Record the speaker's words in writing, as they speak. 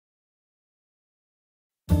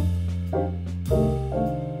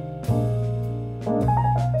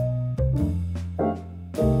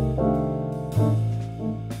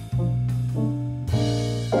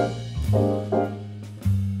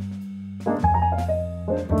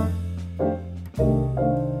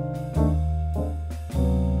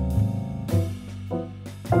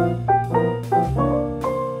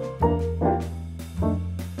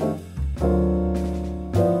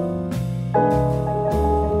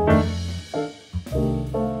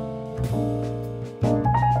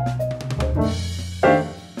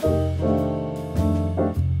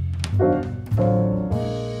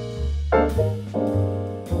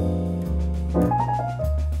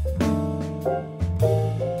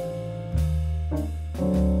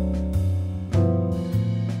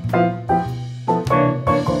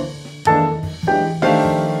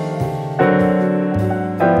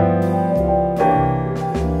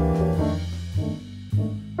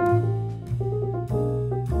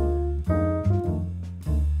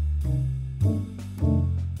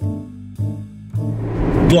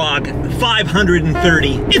Vlog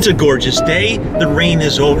 530. It's a gorgeous day. The rain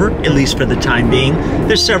is over, at least for the time being.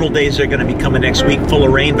 There's several days that are going to be coming next week full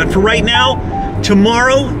of rain, but for right now,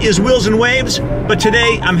 tomorrow is Wheels and Waves, but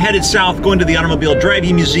today I'm headed south, going to the Automobile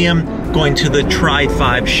Driving Museum, going to the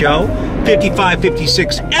TRI5 show. 55,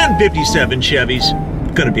 56, and 57 Chevys.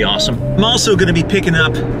 Gonna be awesome. I'm also gonna be picking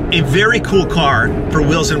up a very cool car for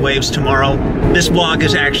Wheels and Waves tomorrow. This vlog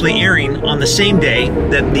is actually airing on the same day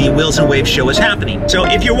that the Wheels and Waves show is happening. So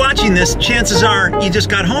if you're watching this, chances are you just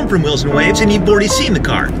got home from Wheels and Waves and you've already seen the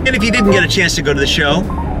car. And if you didn't get a chance to go to the show,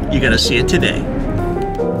 you're gonna see it today.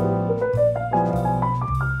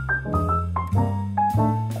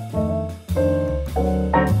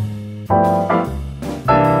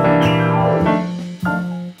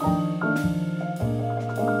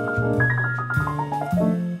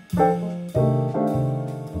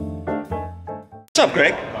 What's up,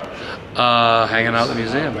 Greg? Hanging out at the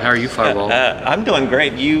museum. How are you, Fireball? I'm doing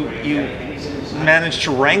great. You managed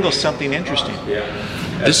to wrangle something interesting.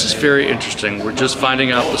 This is very interesting. We're just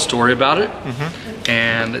finding out the story about it.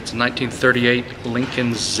 And it's a 1938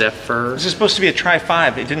 Lincoln Zephyr. This is supposed to be a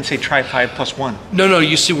TRI5. It didn't say TRI5 plus one. No,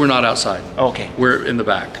 you see we're not outside. Oh, okay. We're in the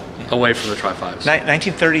back, away from the TRI5s.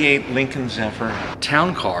 1938 Lincoln Zephyr.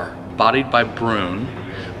 Town car, bodied by Brune.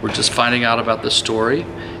 We're just finding out about the story.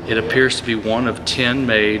 It appears to be one of 10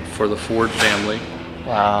 made for the Ford family.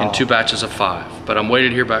 Wow. In 2 batches of 5. But I'm waiting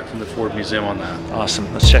to hear back from the Ford Museum on that.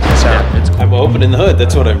 Awesome. Let's check this out. Yeah, it's cool. I'm opening the hood.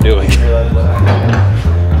 That's what I'm doing.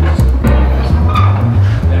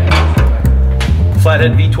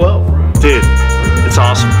 Flathead V12. Dude, it's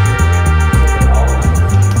awesome.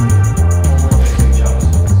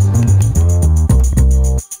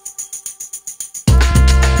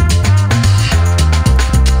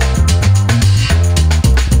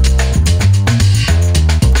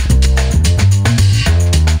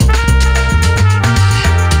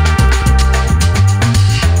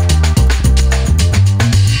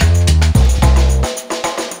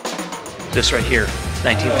 This right here,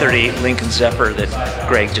 1938 Lincoln Zephyr that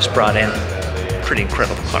Greg just brought in. Pretty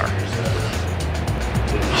incredible car.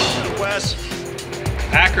 Wes.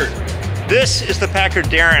 Packard. This is the Packard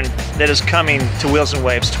Darren that is coming to Wheels and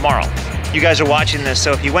Waves tomorrow. You guys are watching this,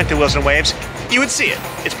 so if you went to Wheels and Waves, you would see it.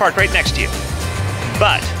 It's parked right next to you.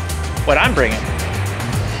 But what I'm bringing,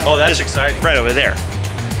 Oh, that's exciting. right over there.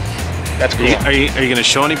 That's cool. Are you going to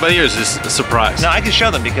show anybody, or is this a surprise? No, I can show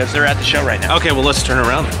them because they're at the show right now. Okay, well, let's turn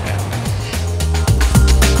around then.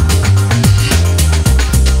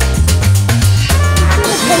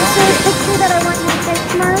 Picture that I want you to take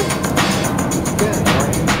tomorrow?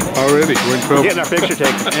 Already, we're in trouble. Getting our picture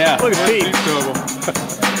taken. Yeah. Look at Pete. Big trouble.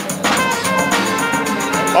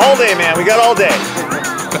 All day, man. We got all day.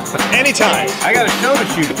 Anytime. I got a show to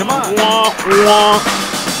shoot. Come on. Wah, wah,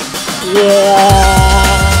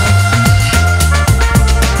 wah.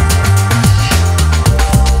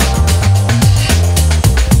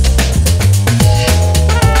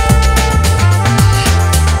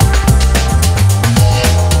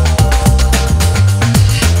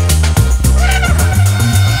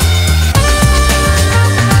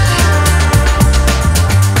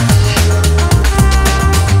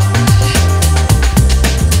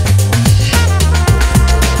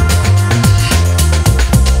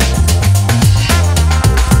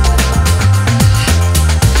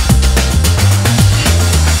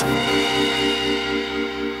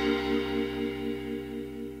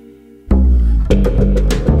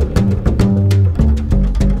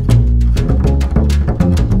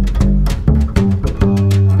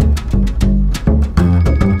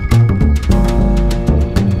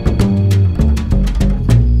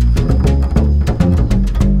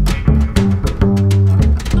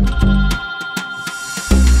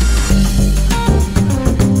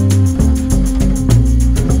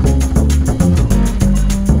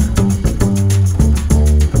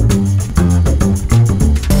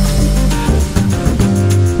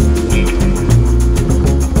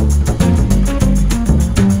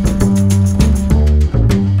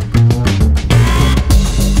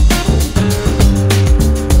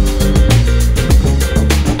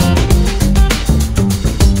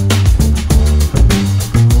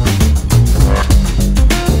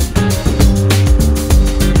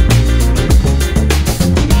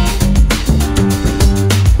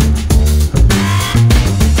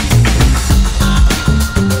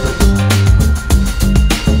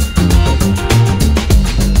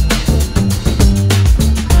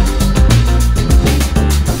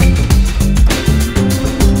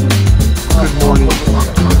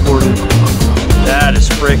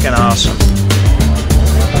 freaking awesome.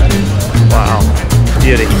 Wow,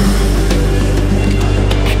 beauty.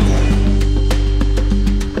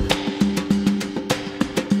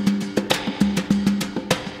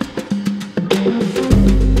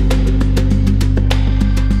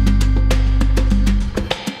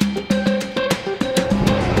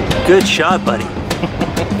 Good shot, buddy.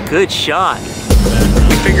 Good shot.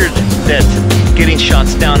 We figured that getting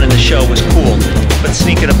shots down in the show was cool, but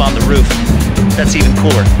sneaking up on the roof, that's even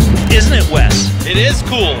cooler. Isn't it, Wes? It is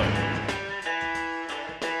cooler.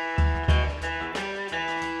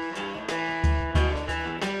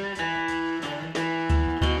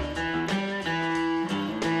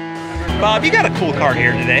 Bob, you got a cool car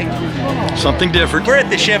here today. Something different. We're at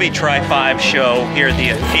the Chevy TRI5 show here at the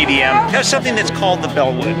ADM. There's something that's called the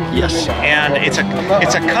Bellwood. Yes. And it's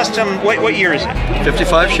a custom, what year is it?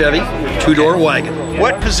 55 Chevy, two-door wagon.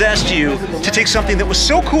 What possessed you to take something that was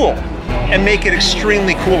so cool and make it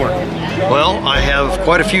extremely cooler? Well, I have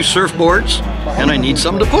quite a few surfboards, and I need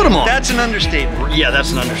something to put them on. That's an understatement. Yeah,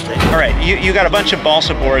 that's an understatement. All right, you got a bunch of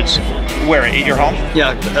balsa boards. Where, at your home?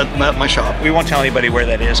 Yeah, at my shop. We won't tell anybody where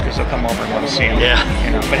that is because they'll come over and want to see them. Yeah.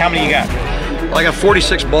 You know, but how many you got? Well, I got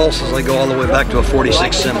 46 balsas. I go all the way back to a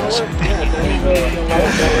 46 Simmons.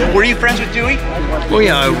 Were you friends with Dewey? Well,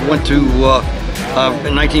 yeah, I went to,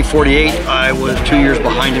 in 1948, I was 2 years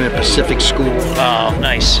behind him at Pacific School. Oh,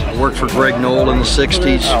 nice. I worked for Greg Knoll in the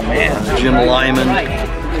 60s. Oh, man. Jim Lyman.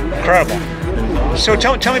 Incredible. So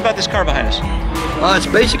tell me about this car behind us. It's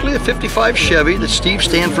basically a 55 Chevy that Steve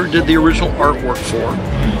Stanford did the original artwork for.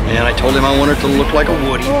 And I told him I wanted it to look like a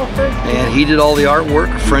Woody. And he did all the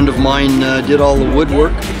artwork. A friend of mine did all the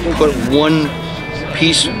woodwork. Put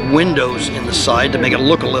one-piece windows in the side to make it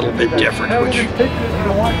look a little bit different.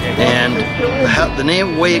 And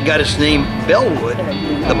the way it got its name, Bellwood,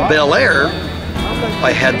 the Bel Air,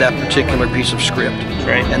 I had that particular piece of script.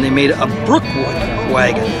 Right. And they made a Brookwood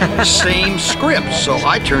wagon, same script, so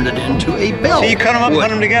I turned it into a Bellwood. So you cut them up and put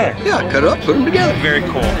them together? Yeah, cut it up, put them together. Very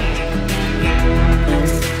cool.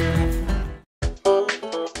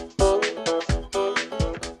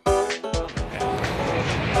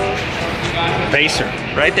 Pacer,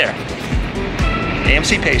 right there.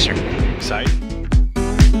 AMC Pacer. Exciting.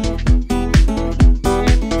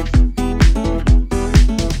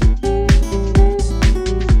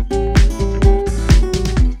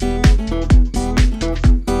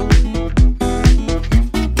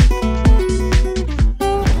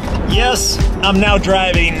 Yes, I'm now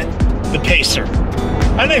driving the Pacer.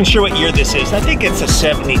 I'm not even sure what year this is. I think it's a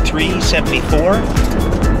 73, 74.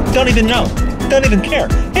 Don't even know. Don't even care.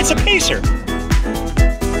 It's a Pacer.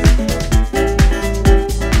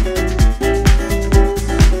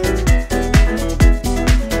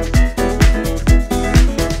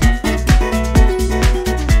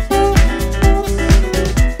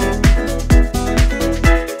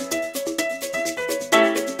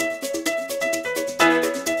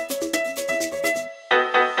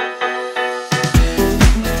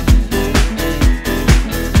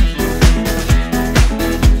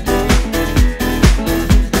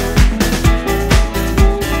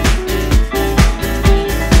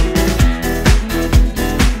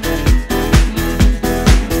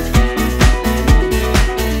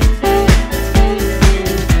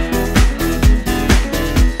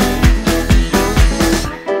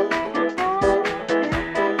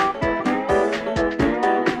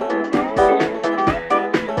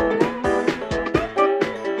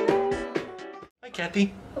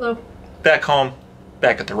 Kathy? Hello. Back home,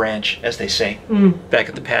 back at the ranch, as they say, back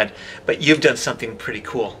at the pad. But you've done something pretty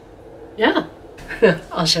cool. Yeah.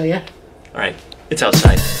 I'll show you. All right, it's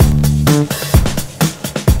outside.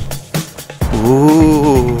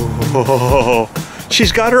 Ooh,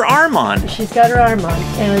 she's got her arm on. She's got her arm on,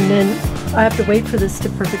 and then I have to wait for this to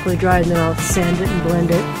perfectly dry, and then I'll sand it and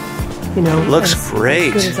blend it. You know, looks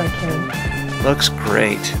great. As good as I can. Looks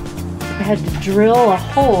great. I had to drill a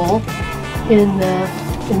hole in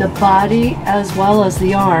the body as well as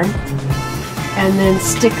the arm, and then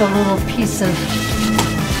stick a little piece of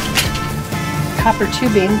copper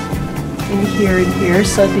tubing in here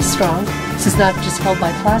so it'd be strong. This is not just held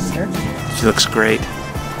by plaster. She looks great.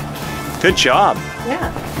 Good job.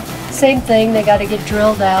 Yeah. Same thing, they got to get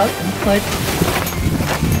drilled out and put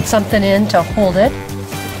something in to hold it.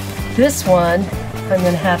 This one, I'm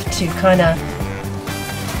going to have to kind of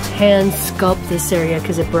hand sculpt this area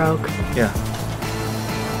because it broke. Yeah.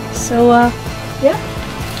 So, yeah.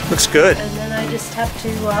 Looks good. And then I just have to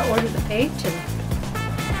order the paint and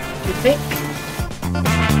do the paint.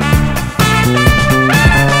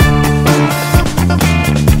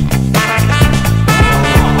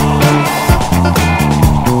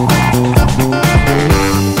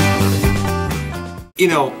 You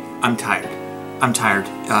know, I'm tired. I'm tired.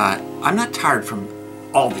 I'm not tired from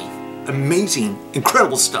all the amazing,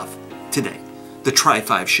 incredible stuff today. The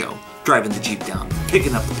TRI5 show, driving the Jeep down,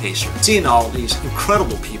 picking up the Pacer, seeing all these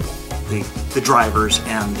incredible people, the drivers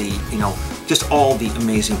and the, you know, just all the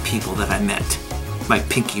amazing people that I met. my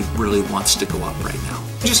pinky really wants to go up right now.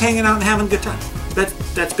 Just hanging out and having a good time.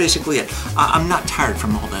 That's basically it. I'm not tired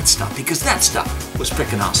from all that stuff because that stuff was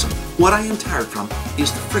freaking awesome. What I am tired from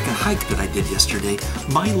is the freaking hike that I did yesterday.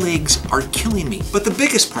 My legs are killing me. But the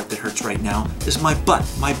biggest part that hurts right now is my butt.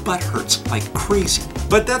 My butt hurts like crazy.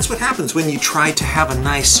 But that's what happens when you try to have a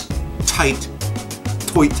nice, tight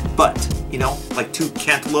butt. You know, like two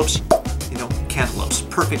cantaloupes. You know, cantaloupes.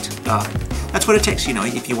 Perfect. That's what it takes. You know,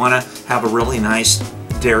 if you want to have a really nice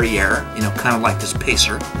derriere, you know, kind of like this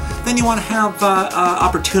pacer, then you want to have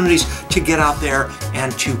opportunities to get out there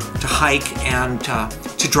and to hike and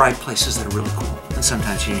to drive places that are really cool. And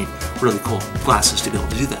sometimes you need really cool glasses to be able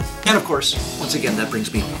to do that. And of course, once again, that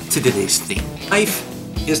brings me to today's theme. Life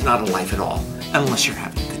is not a life at all unless you're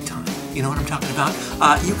having a good time. You know what I'm talking about?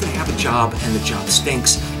 You can have a job and the job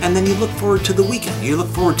stinks, and then you look forward to the weekend. You look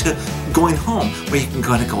forward to going home where you can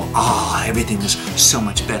kind of go, oh, everything is so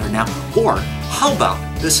much better now. Or how about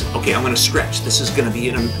this? Okay, I'm going to stretch. This is going to be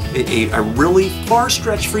a really far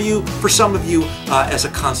stretch for you, for some of you as a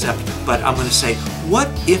concept, but I'm going to say, what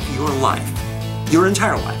if your life, your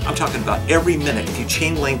entire life, I'm talking about every minute, if you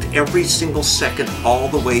chain linked every single second all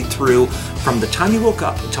the way through from the time you woke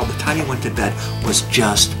up until the time you went to bed was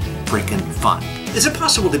just freaking fun? Is it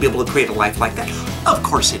possible to be able to create a life like that? Of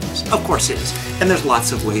course it is. Of course it is. And there's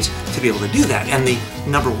lots of ways to be able to do that. And the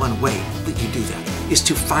number one way that you do that is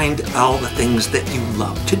to find all the things that you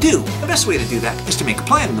love to do. The best way to do that is to make a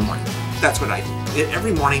plan in the morning. That's what I do.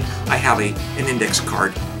 Every morning I have an index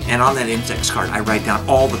card, and on that index card I write down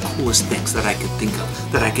all the coolest things that I could think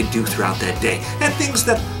of, that I could do throughout that day. And things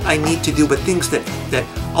that I need to do, but things that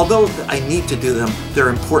although I need to do them, they're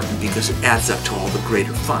important because it adds up to all the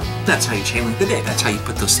greater fun. That's how you chain link the day. That's how you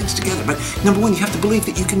put those things together. But number one, you have to believe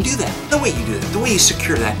that you can do that. The way you do that, the way you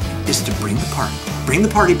secure that is to bring the party. Bring the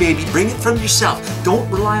party, baby. Bring it from yourself. Don't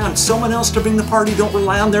rely on someone else to bring the party. Don't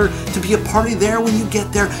rely on there to be a party there when you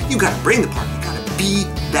get there. You got to bring the party. You got to be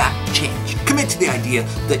that change. Commit to the idea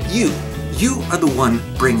that you are the one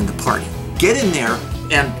bringing the party. Get in there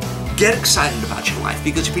and get excited about your life,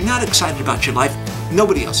 because if you're not excited about your life,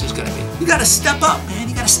 nobody else is going to be. You got to step up, man.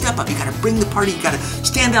 You got to step up. You got to bring the party. You got to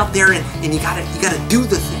stand out there and you got to do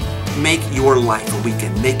the thing. Make your life a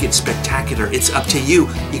weekend. Make it spectacular. It's up to you.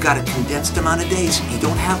 You got a condensed amount of days. You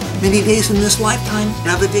don't have many days in this lifetime.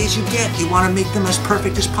 Now the days you get, you want to make them as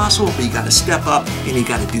perfect as possible, but you got to step up and you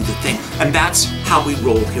got to do the thing. And that's how we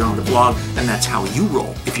roll here on the vlog, and that's how you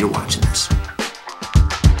roll if you're watching this.